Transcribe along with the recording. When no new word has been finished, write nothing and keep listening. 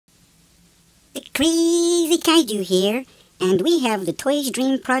The crazy kaiju here, and we have the Toys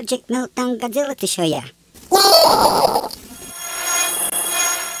Dream Project Melt Down Godzilla to show ya.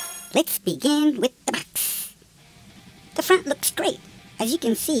 Let's begin with the box. The front looks great. As you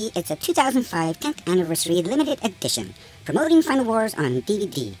can see, it's a 2005 10th Anniversary Limited Edition, promoting Final Wars on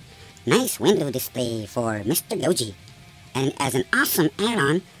DVD. Nice window display for Mr. Goji. And as an awesome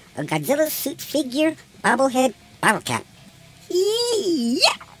add-on, a Godzilla suit figure bobblehead bottle cap.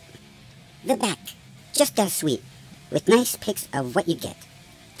 Yeah! The back, just as sweet, with nice pics of what you get.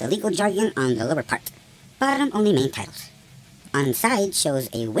 The legal jargon on the lower part. Bottom only main titles. On side shows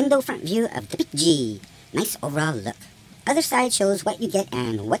a window front view of the Big G. Nice overall look. Other side shows what you get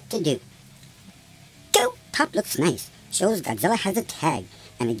and what to do. Go! Top looks nice. Shows Godzilla has a tag.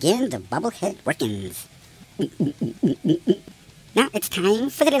 And again, the bobblehead workings. Now it's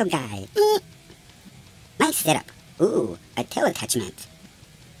time for the little guy. Nice setup. Ooh, a tail attachment.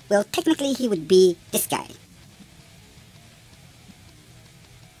 Well, technically he would be this guy.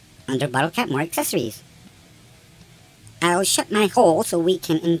 Under bottle cap, more accessories. I'll shut my hole so we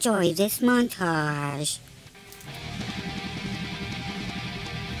can enjoy this montage.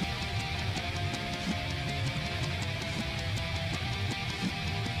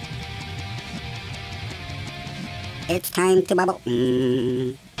 It's time to bubble.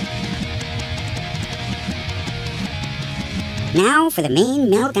 Now for the main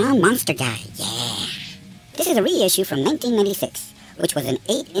Meltdown monster guy. Yeah! This is a reissue from 1996, which was an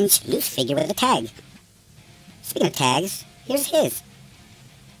 8-inch loose figure with a tag. Speaking of tags, here's his.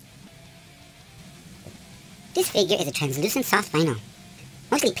 This figure is a translucent soft vinyl,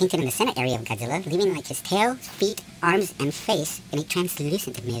 mostly painted in the center area of Godzilla, leaving like his tail, feet, arms, and face in a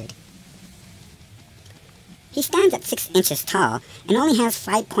translucent mood. He stands at 6 inches tall and only has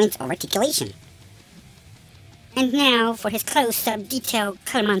 5 points of articulation. And now for his close-up detailed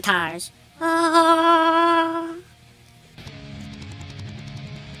color montage. Ah!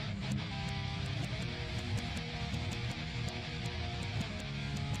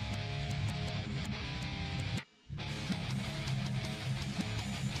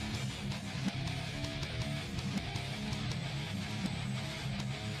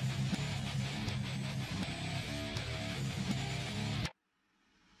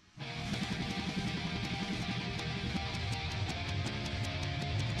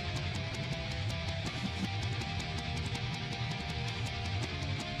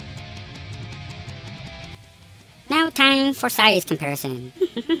 Now time for size comparison.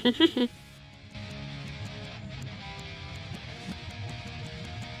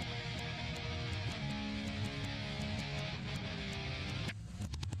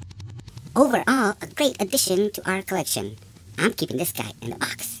 Overall, a great addition to our collection. I'm keeping this guy in the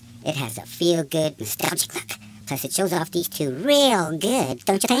box. It has a feel-good, nostalgic look. Plus it shows off these two real good,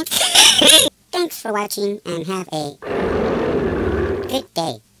 don't you think? Thanks for watching and have a good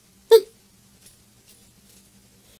day.